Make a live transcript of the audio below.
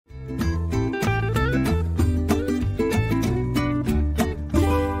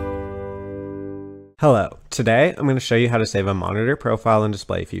Hello, today I'm going to show you how to save a monitor profile in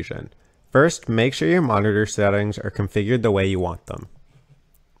DisplayFusion. First, make sure your monitor settings are configured the way you want them.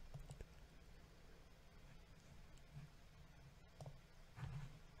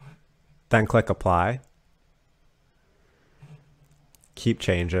 Then click Apply. Keep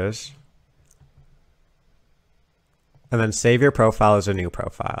changes. And then save your profile as a new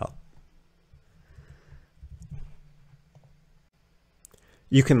profile.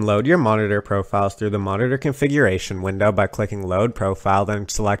 You can load your monitor profiles through the monitor configuration window by clicking Load Profile, then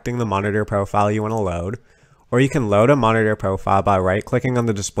selecting the monitor profile you want to load, or you can load a monitor profile by right-clicking on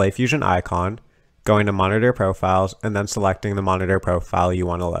the DisplayFusion icon, going to Monitor Profiles, and then selecting the monitor profile you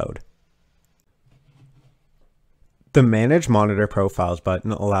want to load. The Manage Monitor Profiles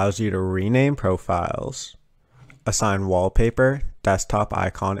button allows you to rename profiles, assign wallpaper, desktop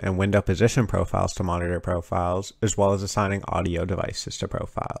icon, and window position profiles to monitor profiles, as well as assigning audio devices to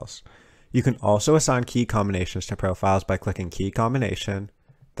profiles. You can also assign key combinations to profiles by clicking Key Combination,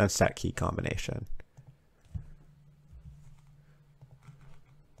 then Set Key Combination.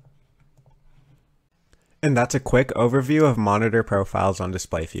 And that's a quick overview of monitor profiles on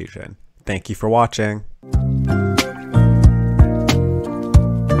DisplayFusion. Thank you for watching.